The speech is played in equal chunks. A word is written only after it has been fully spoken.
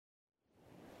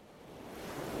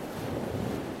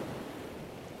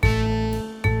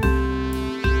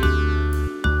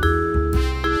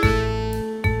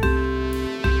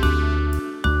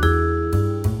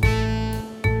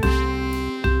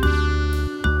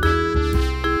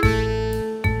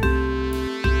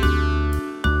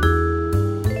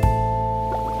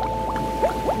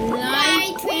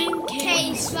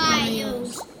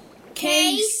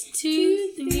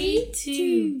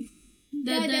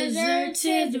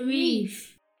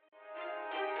reef.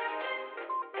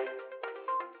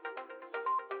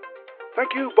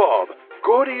 Thank you, Bob.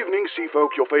 Good evening, sea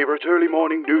folk. Your favorite early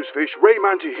morning newsfish, Ray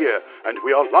Manty here, and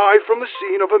we are live from the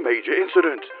scene of a major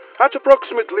incident. At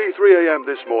approximately 3 a.m.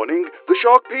 this morning, the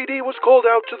Shark PD was called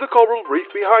out to the coral reef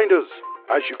behind us.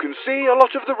 As you can see, a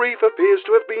lot of the reef appears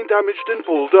to have been damaged and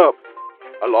pulled up.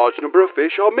 A large number of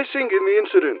fish are missing in the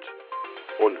incident.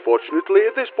 Unfortunately,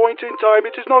 at this point in time,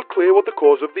 it is not clear what the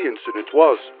cause of the incident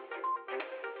was.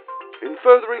 In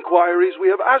further inquiries, we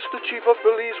have asked the Chief of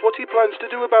Police what he plans to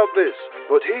do about this,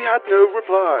 but he had no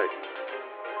reply.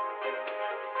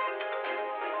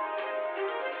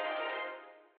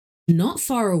 Not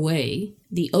far away,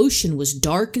 the ocean was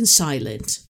dark and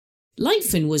silent.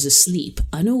 Lightfin was asleep,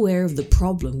 unaware of the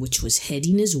problem which was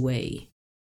heading his way.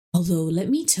 Although, let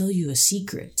me tell you a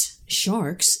secret,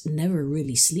 sharks never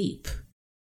really sleep.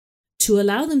 To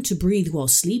allow them to breathe while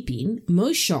sleeping,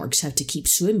 most sharks have to keep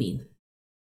swimming.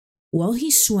 While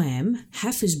he swam,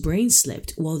 half his brain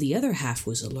slept while the other half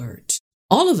was alert.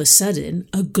 All of a sudden,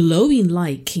 a glowing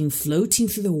light came floating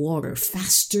through the water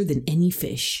faster than any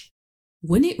fish.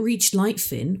 When it reached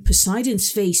Lightfin,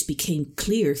 Poseidon's face became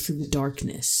clear through the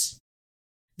darkness.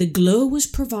 The glow was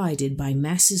provided by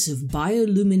masses of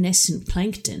bioluminescent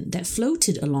plankton that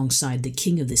floated alongside the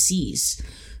King of the Seas,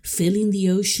 filling the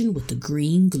ocean with a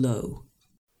green glow.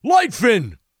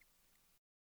 Lightfin!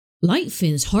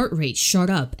 Lightfin's heart rate shot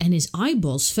up and his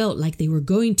eyeballs felt like they were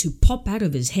going to pop out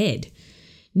of his head.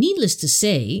 Needless to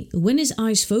say, when his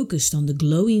eyes focused on the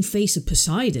glowing face of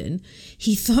Poseidon,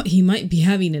 he thought he might be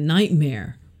having a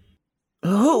nightmare.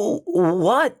 Oh,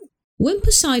 what? When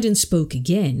Poseidon spoke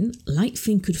again,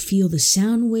 Lightfin could feel the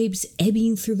sound waves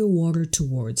ebbing through the water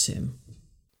towards him.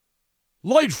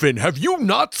 Lightfin, have you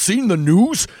not seen the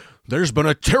news? There's been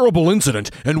a terrible incident,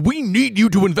 and we need you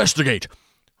to investigate.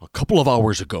 A couple of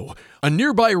hours ago, a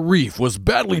nearby reef was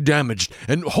badly damaged,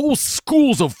 and whole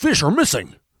schools of fish are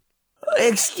missing.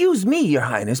 Excuse me, Your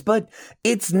Highness, but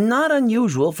it's not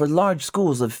unusual for large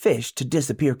schools of fish to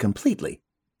disappear completely.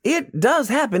 It does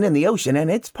happen in the ocean,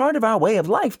 and it's part of our way of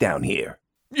life down here.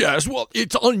 Yes, well,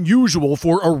 it's unusual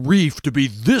for a reef to be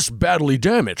this badly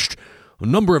damaged. A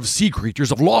number of sea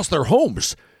creatures have lost their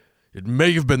homes. It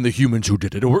may have been the humans who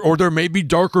did it, or there may be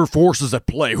darker forces at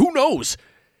play. Who knows?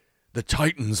 The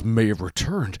Titans may have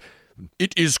returned.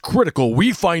 It is critical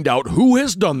we find out who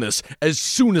has done this as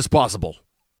soon as possible.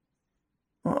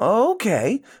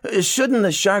 Okay. Shouldn't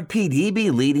the Shark PD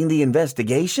be leading the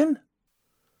investigation?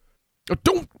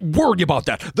 Don't worry about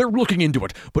that. They're looking into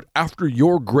it. But after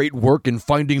your great work in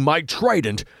finding my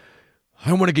trident,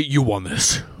 I want to get you on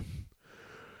this.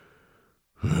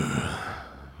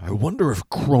 I wonder if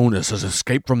Cronus has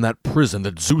escaped from that prison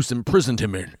that Zeus imprisoned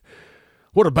him in.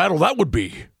 What a battle that would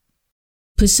be!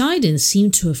 Poseidon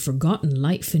seemed to have forgotten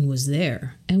Lightfin was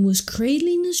there, and was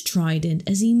cradling his trident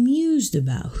as he mused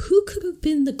about who could have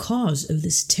been the cause of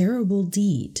this terrible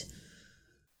deed.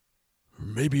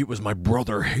 Maybe it was my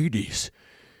brother Hades.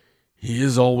 He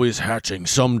is always hatching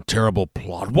some terrible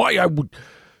plot. Why I would...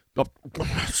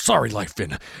 sorry,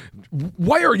 Lightfin.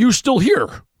 Why are you still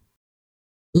here?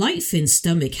 Lightfin's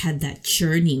stomach had that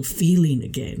churning feeling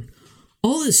again.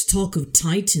 All this talk of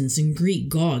titans and Greek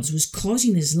gods was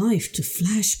causing his life to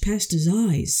flash past his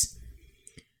eyes.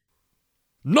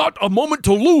 Not a moment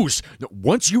to lose!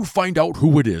 Once you find out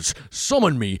who it is,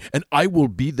 summon me, and I will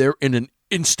be there in an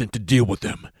instant to deal with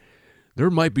them.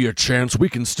 There might be a chance we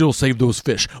can still save those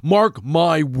fish. Mark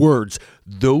my words.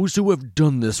 Those who have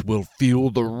done this will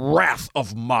feel the wrath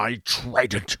of my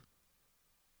trident.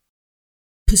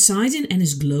 Poseidon and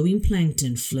his glowing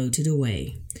plankton floated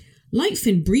away.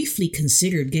 Lightfin briefly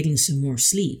considered getting some more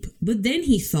sleep, but then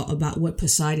he thought about what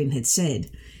Poseidon had said,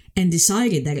 and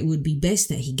decided that it would be best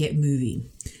that he get moving.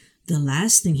 The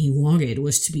last thing he wanted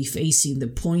was to be facing the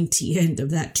pointy end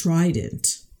of that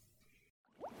trident.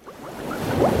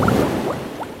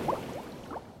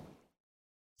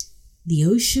 The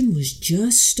ocean was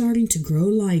just starting to grow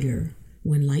lighter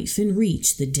when Lightfin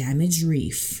reached the damaged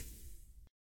reef.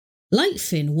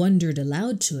 Lightfin wondered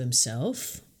aloud to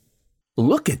himself,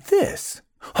 Look at this.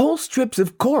 Whole strips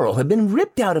of coral have been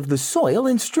ripped out of the soil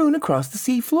and strewn across the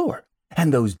sea floor.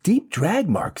 And those deep drag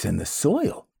marks in the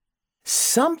soil.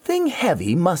 Something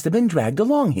heavy must have been dragged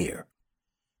along here.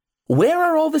 Where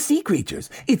are all the sea creatures?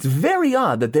 It's very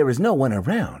odd that there is no one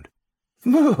around.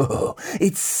 Ooh,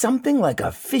 it's something like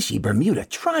a fishy Bermuda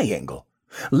Triangle.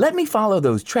 Let me follow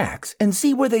those tracks and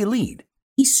see where they lead.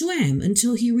 He swam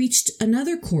until he reached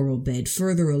another coral bed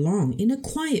further along in a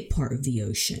quiet part of the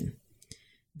ocean.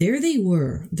 There they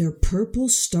were, their purple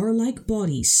star-like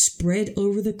bodies spread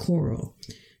over the coral,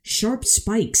 sharp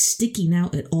spikes sticking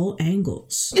out at all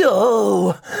angles.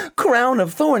 Oh, crown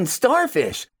of thorns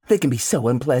starfish. They can be so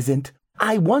unpleasant.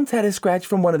 I once had a scratch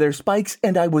from one of their spikes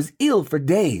and I was ill for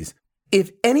days.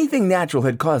 If anything natural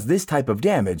had caused this type of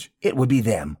damage, it would be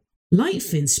them.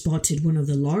 Lightfin spotted one of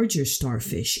the larger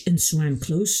starfish and swam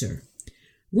closer.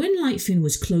 When Lightfin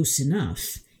was close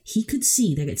enough, he could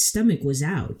see that its stomach was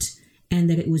out and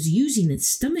that it was using its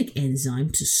stomach enzyme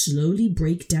to slowly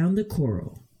break down the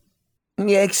coral.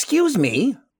 Excuse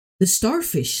me? The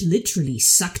starfish literally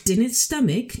sucked in its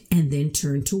stomach and then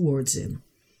turned towards him.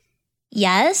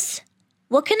 Yes?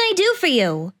 What can I do for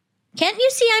you? Can't you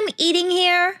see I'm eating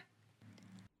here?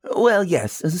 Well,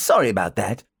 yes, sorry about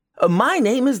that. My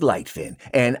name is Lightfin,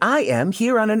 and I am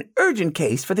here on an urgent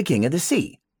case for the King of the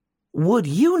Sea. Would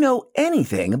you know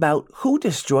anything about who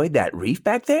destroyed that reef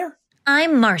back there?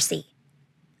 I'm Marcy.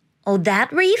 Oh,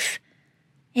 that reef?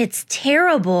 It's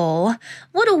terrible.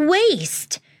 What a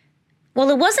waste. Well,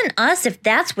 it wasn't us if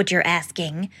that's what you're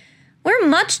asking. We're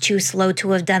much too slow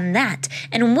to have done that,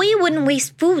 and we wouldn't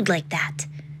waste food like that.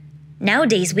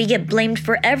 Nowadays, we get blamed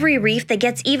for every reef that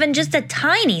gets even just a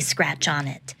tiny scratch on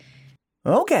it.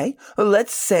 Okay,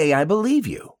 let's say I believe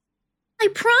you. I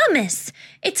promise.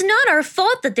 It's not our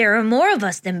fault that there are more of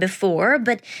us than before,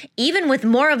 but even with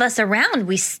more of us around,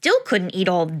 we still couldn't eat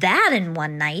all that in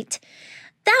one night.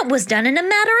 That was done in a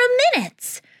matter of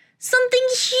minutes. Something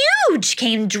huge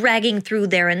came dragging through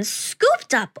there and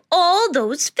scooped up all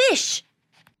those fish.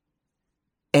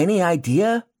 Any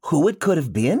idea who it could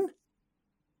have been?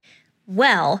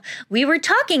 Well, we were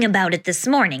talking about it this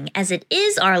morning, as it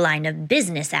is our line of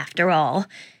business after all.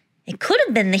 It could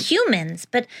have been the humans,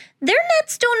 but their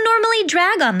nets don't normally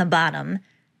drag on the bottom.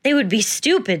 They would be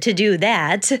stupid to do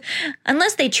that,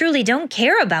 unless they truly don't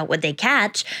care about what they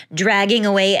catch, dragging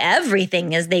away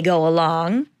everything as they go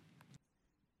along.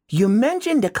 You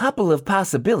mentioned a couple of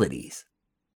possibilities.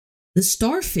 The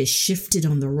starfish shifted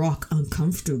on the rock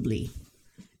uncomfortably,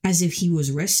 as if he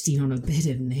was resting on a bed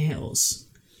of nails.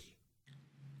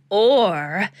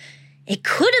 Or it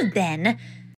could have been...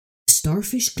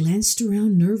 Starfish glanced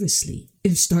around nervously,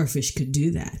 if starfish could do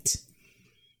that.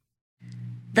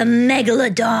 The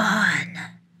Megalodon.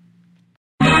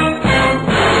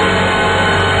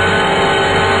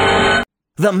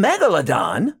 The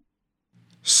Megalodon?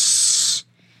 Shh.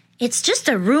 It's just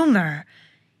a rumor.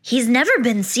 He's never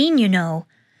been seen, you know.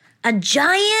 A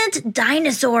giant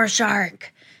dinosaur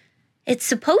shark. It's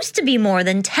supposed to be more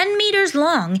than 10 meters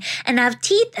long and have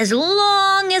teeth as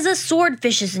long as a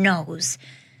swordfish's nose.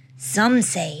 Some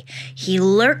say he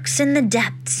lurks in the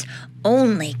depths,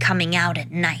 only coming out at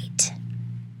night.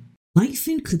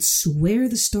 Lightfin could swear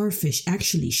the starfish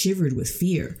actually shivered with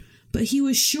fear, but he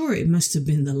was sure it must have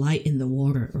been the light in the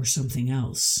water or something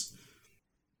else.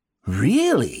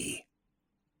 Really?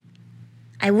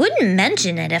 I wouldn't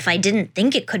mention it if I didn't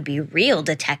think it could be real,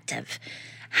 Detective.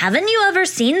 Haven't you ever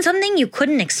seen something you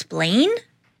couldn't explain?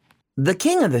 The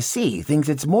King of the Sea thinks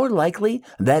it's more likely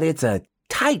that it's a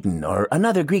Titan or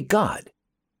another Greek god.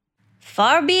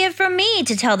 Far be it from me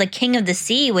to tell the King of the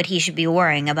Sea what he should be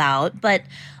worrying about, but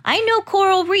I know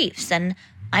coral reefs, and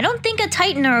I don't think a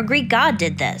Titan or a Greek god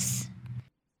did this.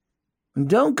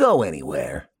 Don't go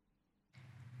anywhere.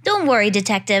 Don't worry,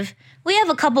 Detective. We have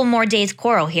a couple more days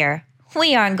coral here.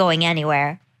 We aren't going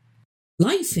anywhere.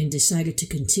 Lightfin decided to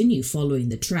continue following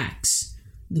the tracks.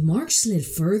 The marks led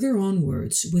further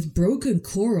onwards, with broken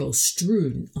coral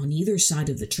strewn on either side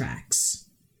of the tracks.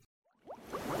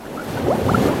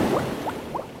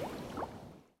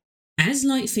 As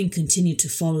Lightfin continued to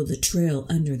follow the trail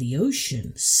under the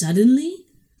ocean, suddenly...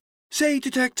 Say,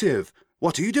 Detective,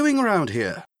 what are you doing around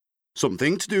here?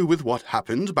 Something to do with what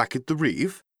happened back at the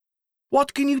reef?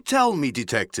 What can you tell me,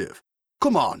 Detective?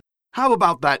 Come on, how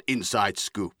about that inside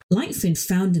scoop? Lightfin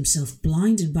found himself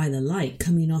blinded by the light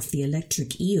coming off the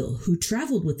electric eel who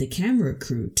traveled with the camera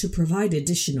crew to provide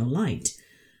additional light.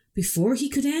 Before he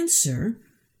could answer...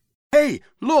 Hey,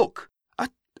 look! A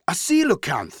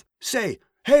coelacanth! Say,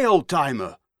 hey,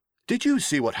 old-timer! Did you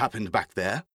see what happened back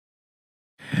there?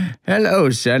 Hello,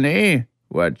 Sonny.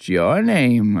 What's your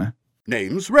name?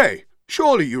 Name's Ray.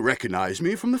 Surely you recognize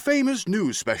me from the famous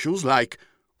news specials like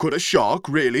Could a Shark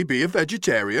Really Be a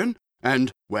Vegetarian?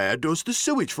 And Where Does the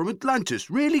Sewage from Atlantis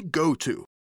Really Go To?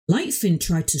 Lightfin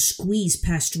tried to squeeze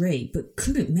past Ray, but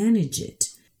couldn't manage it.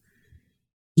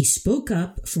 He spoke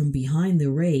up from behind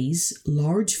the Ray's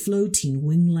large floating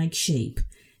wing-like shape,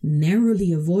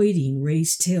 narrowly avoiding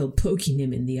Ray's tail poking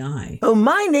him in the eye. Oh,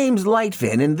 my name's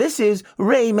Lightfin, and this is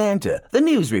Ray Manta, the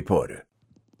news reporter.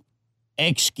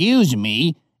 Excuse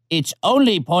me, it's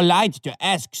only polite to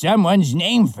ask someone's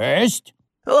name first.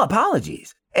 Oh,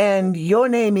 apologies. And your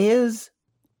name is?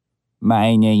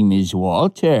 My name is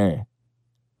Walter.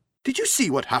 Did you see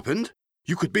what happened?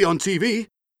 You could be on TV.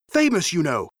 Famous, you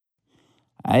know.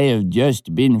 I have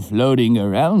just been floating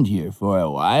around here for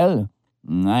a while.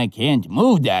 I can't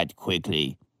move that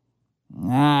quickly.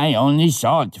 I only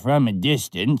saw it from a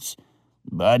distance,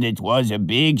 but it was a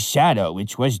big shadow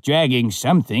which was dragging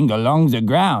something along the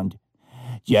ground.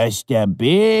 Just a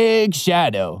big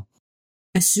shadow.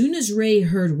 As soon as Ray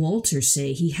heard Walter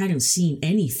say he hadn't seen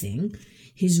anything,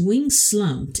 his wings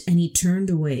slumped and he turned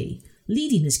away,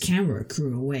 leading his camera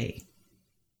crew away.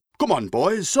 Come on,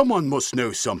 boys. Someone must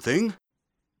know something.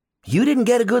 You didn't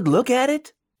get a good look at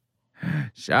it?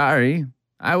 Sorry,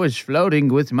 I was floating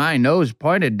with my nose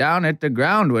pointed down at the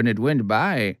ground when it went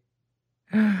by.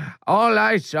 All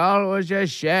I saw was a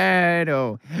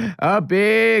shadow, a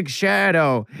big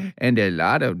shadow, and a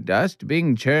lot of dust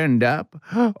being churned up.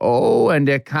 Oh, and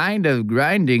a kind of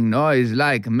grinding noise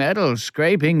like metal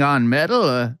scraping on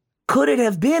metal. Could it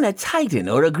have been a titan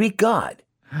or a Greek god?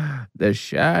 The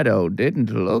shadow didn't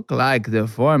look like the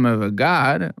form of a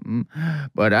god,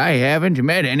 but I haven't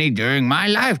met any during my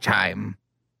lifetime.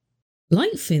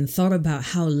 Lightfin thought about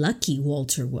how lucky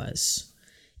Walter was.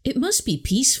 It must be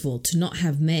peaceful to not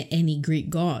have met any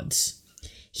Greek gods.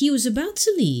 He was about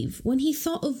to leave when he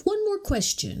thought of one more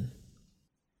question.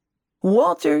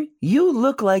 Walter, you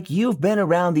look like you've been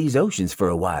around these oceans for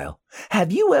a while.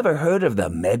 Have you ever heard of the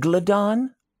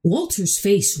Megalodon? Walter's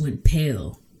face went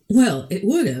pale. Well, it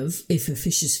would have if a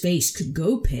fish's face could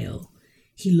go pale.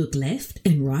 He looked left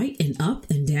and right and up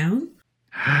and down.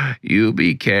 You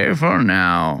be careful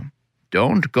now.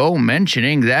 Don't go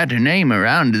mentioning that name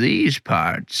around these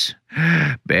parts.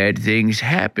 Bad things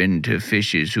happen to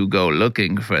fishes who go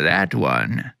looking for that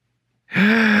one.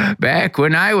 Back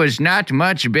when I was not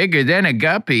much bigger than a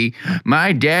guppy,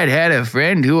 my dad had a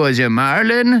friend who was a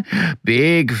marlin.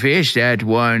 Big fish, that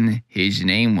one. His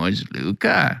name was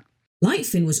Luca.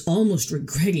 Lightfin was almost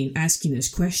regretting asking this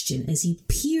question as he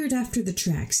peered after the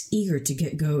tracks, eager to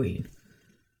get going.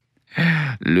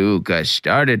 Luca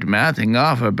started mouthing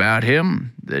off about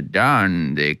him, the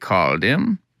Don they called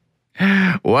him.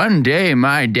 One day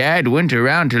my dad went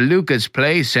around to Luca's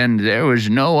place and there was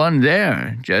no one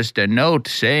there, just a note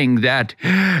saying that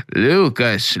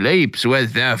Luca sleeps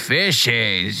with the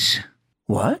fishes.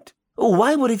 What?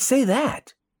 Why would it say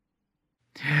that?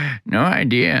 No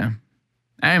idea.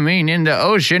 I mean, in the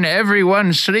ocean,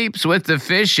 everyone sleeps with the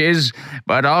fishes,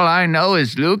 but all I know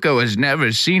is Luca was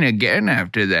never seen again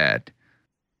after that.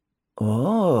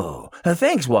 Oh,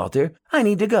 thanks, Walter. I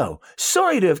need to go.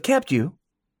 Sorry to have kept you.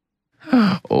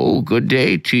 Oh, good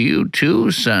day to you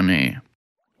too, Sonny.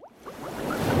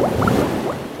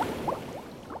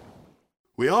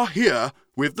 We are here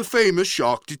with the famous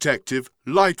shark detective,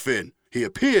 Lightfin. He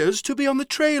appears to be on the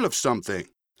trail of something.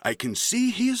 I can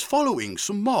see he is following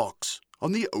some marks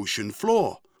on the ocean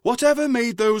floor. Whatever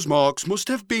made those marks must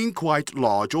have been quite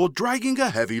large or dragging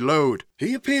a heavy load.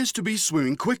 He appears to be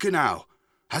swimming quicker now.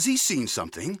 Has he seen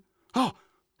something? Oh,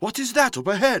 what is that up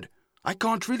ahead? I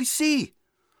can't really see.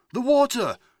 The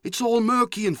water, it's all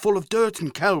murky and full of dirt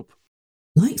and kelp.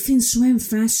 Lightfin swam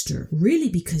faster, really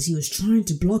because he was trying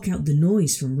to block out the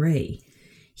noise from Ray.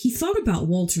 He thought about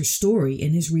Walter's story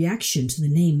and his reaction to the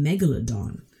name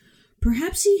Megalodon.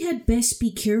 Perhaps he had best be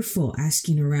careful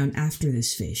asking around after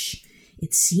this fish.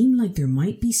 It seemed like there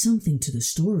might be something to the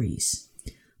stories.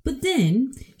 But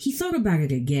then he thought about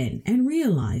it again and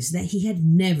realized that he had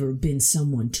never been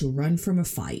someone to run from a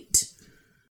fight.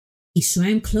 He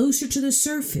swam closer to the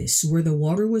surface where the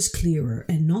water was clearer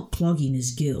and not clogging his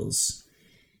gills.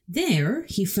 There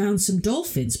he found some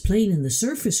dolphins playing in the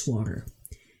surface water.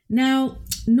 Now,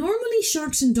 normally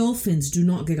sharks and dolphins do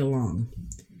not get along.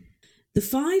 The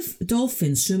 5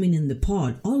 dolphins swimming in the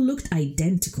pod all looked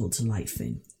identical to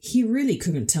Lightfin. He really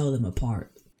couldn't tell them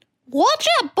apart. Watch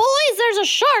out, boys! There's a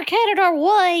shark headed our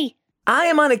way! I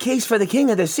am on a case for the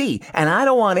King of the Sea, and I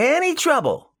don't want any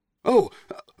trouble. Oh,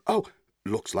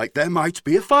 looks like there might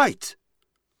be a fight.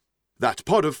 That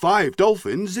pod of 5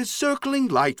 dolphins is circling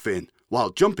Lightfin while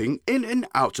jumping in and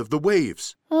out of the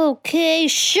waves. Okay,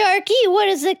 Sharky, what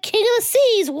does the King of the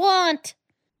Seas want?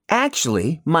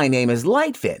 Actually, my name is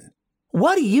Lightfin.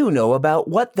 What do you know about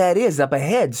what that is up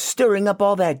ahead stirring up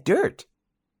all that dirt?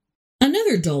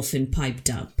 Another dolphin piped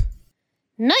up.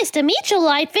 Nice to meet you,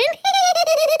 Lightfin.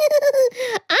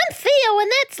 I'm Theo,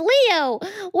 and that's Leo.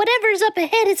 Whatever's up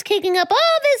ahead is kicking up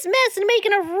all this mess and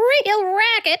making a real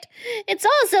racket. It's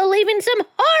also leaving some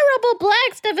horrible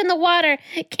black stuff in the water.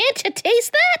 Can't you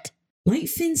taste that?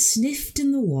 Lightfin sniffed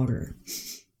in the water.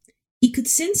 He could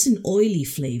sense an oily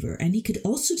flavor, and he could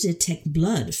also detect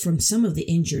blood from some of the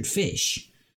injured fish.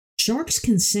 Sharks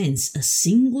can sense a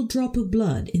single drop of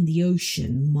blood in the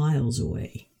ocean miles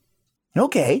away.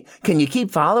 Okay, can you keep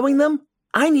following them?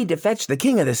 I need to fetch the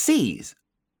King of the Seas.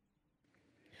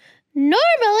 Normally,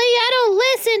 I don't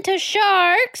listen to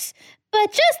sharks,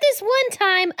 but just this one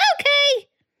time, okay.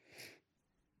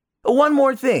 One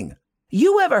more thing.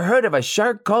 You ever heard of a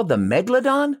shark called the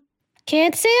Megalodon?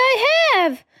 Can't say I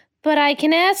have, but I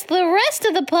can ask the rest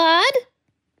of the pod.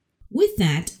 With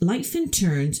that, Lightfin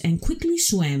turned and quickly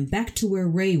swam back to where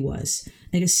Ray was,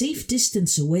 at a safe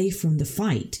distance away from the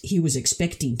fight he was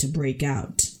expecting to break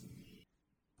out.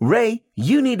 Ray,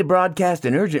 you need to broadcast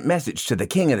an urgent message to the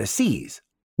King of the Seas.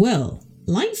 Well,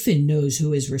 Lightfin knows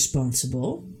who is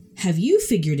responsible. Have you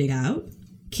figured it out?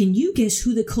 Can you guess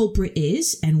who the culprit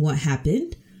is and what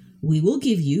happened? We will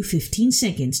give you 15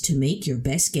 seconds to make your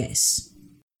best guess.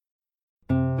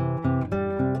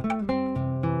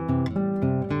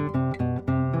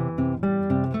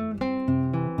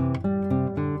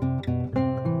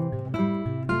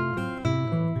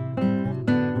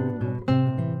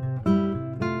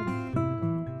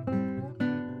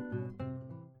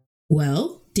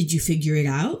 Well, did you figure it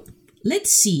out?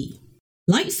 Let's see.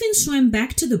 Lightfin swam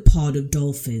back to the pod of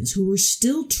dolphins who were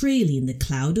still trailing the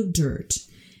cloud of dirt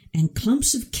and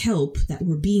clumps of kelp that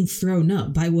were being thrown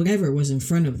up by whatever was in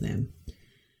front of them.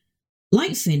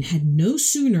 Lightfin had no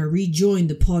sooner rejoined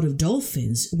the pod of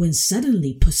dolphins when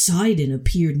suddenly Poseidon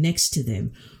appeared next to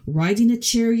them, riding a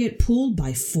chariot pulled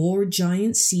by 4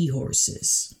 giant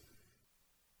seahorses.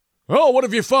 Oh, what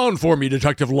have you found for me,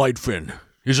 Detective Lightfin?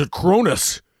 Is it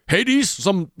Cronus? Hades?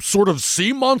 Some sort of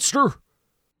sea monster?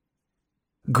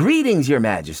 Greetings, Your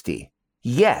Majesty.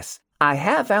 Yes, I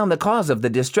have found the cause of the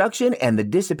destruction and the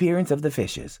disappearance of the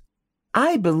fishes.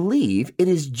 I believe it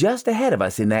is just ahead of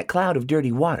us in that cloud of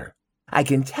dirty water. I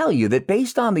can tell you that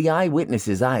based on the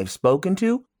eyewitnesses I have spoken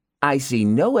to, I see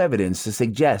no evidence to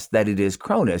suggest that it is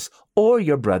Cronus or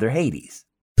your brother Hades.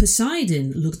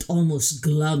 Poseidon looked almost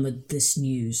glum at this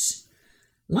news.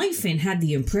 Lightfin had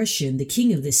the impression the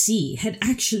King of the Sea had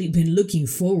actually been looking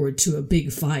forward to a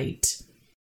big fight.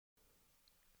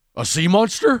 A sea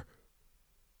monster?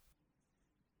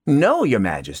 No, Your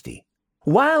Majesty.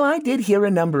 While I did hear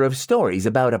a number of stories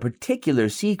about a particular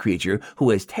sea creature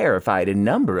who has terrified a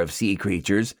number of sea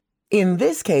creatures, in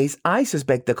this case I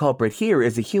suspect the culprit here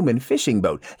is a human fishing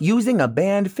boat using a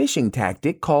banned fishing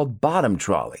tactic called bottom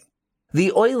trawling.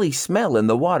 The oily smell in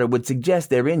the water would suggest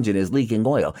their engine is leaking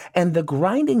oil, and the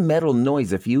grinding metal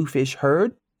noise a few fish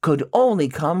heard could only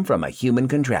come from a human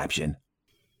contraption.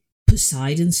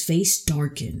 Poseidon's face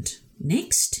darkened.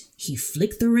 Next, he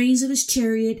flicked the reins of his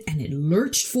chariot and it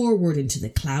lurched forward into the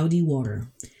cloudy water.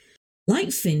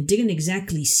 Lightfin didn't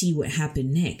exactly see what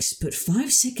happened next, but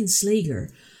 5 seconds later,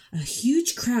 a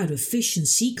huge crowd of fish and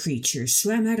sea creatures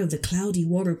swam out of the cloudy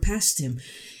water past him,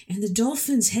 and the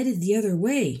dolphins headed the other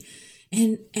way.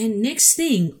 And next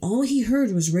thing, all he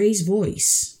heard was Ray's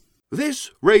voice.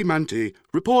 This Ray Manti,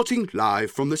 reporting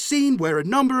live from the scene where a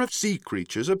number of sea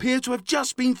creatures appear to have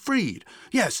just been freed.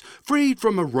 Yes, freed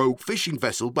from a rogue fishing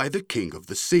vessel by the King of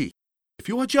the Sea. If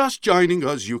you are just joining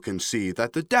us, you can see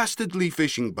that the dastardly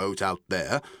fishing boat out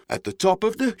there, at the top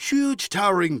of the huge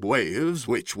towering waves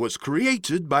which was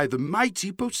created by the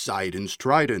mighty Poseidon's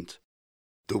trident.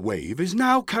 The wave is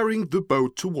now carrying the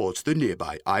boat towards the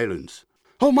nearby islands.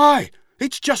 Oh my!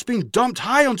 It's just been dumped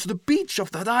high onto the beach of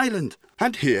that island.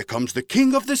 And here comes the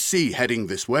King of the Sea heading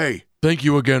this way. Thank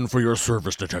you again for your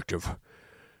service, Detective.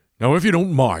 Now, if you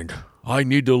don't mind, I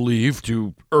need to leave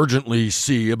to urgently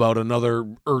see about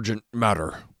another urgent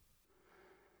matter.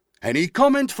 Any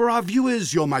comment for our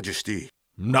viewers, Your Majesty?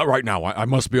 Not right now. I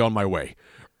must be on my way.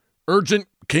 Urgent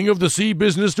King of the Sea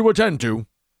business to attend to.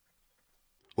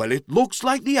 Well, it looks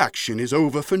like the action is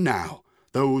over for now.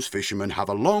 Those fishermen have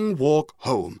a long walk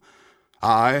home.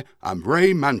 I am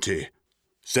Ray Manti,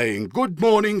 saying good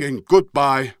morning and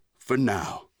goodbye for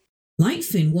now.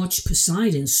 Lightfin watched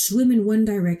Poseidon swim in one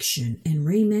direction and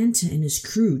Ray Manta and his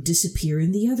crew disappear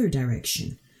in the other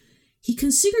direction. He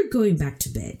considered going back to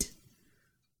bed.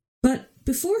 But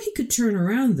before he could turn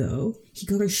around, though, he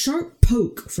got a sharp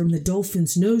poke from the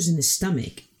dolphin's nose in his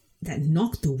stomach that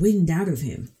knocked the wind out of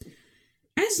him.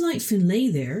 As Lightfin lay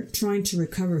there, trying to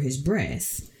recover his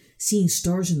breath, seeing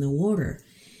stars in the water,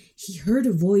 he heard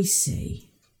a voice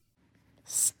say,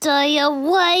 Stay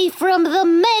away from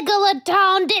the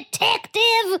Megalodon,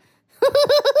 detective!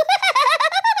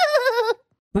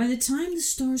 By the time the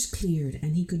stars cleared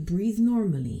and he could breathe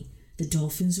normally, the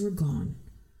dolphins were gone.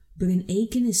 But an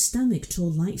ache in his stomach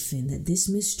told Lightfin that this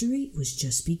mystery was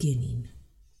just beginning.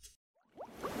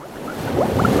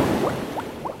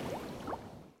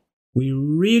 We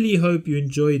really hope you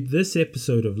enjoyed this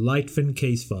episode of Lightfin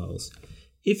Case Files.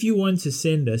 If you want to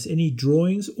send us any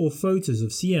drawings or photos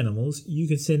of sea animals, you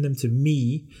can send them to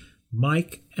me,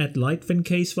 Mike, at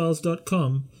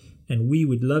lightfincasefiles.com, and we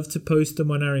would love to post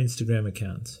them on our Instagram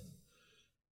account.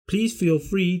 Please feel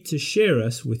free to share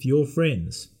us with your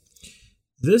friends.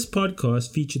 This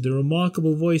podcast featured the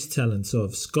remarkable voice talents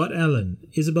of Scott Allen,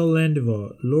 Isabel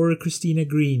Landivar, Laura Christina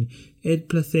Green, Ed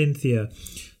Placentia,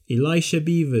 Elisha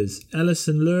Beavers,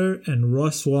 Alison Lur, and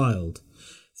Ross Wild.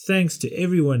 Thanks to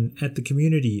everyone at the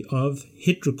community of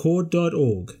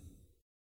hitrecord.org.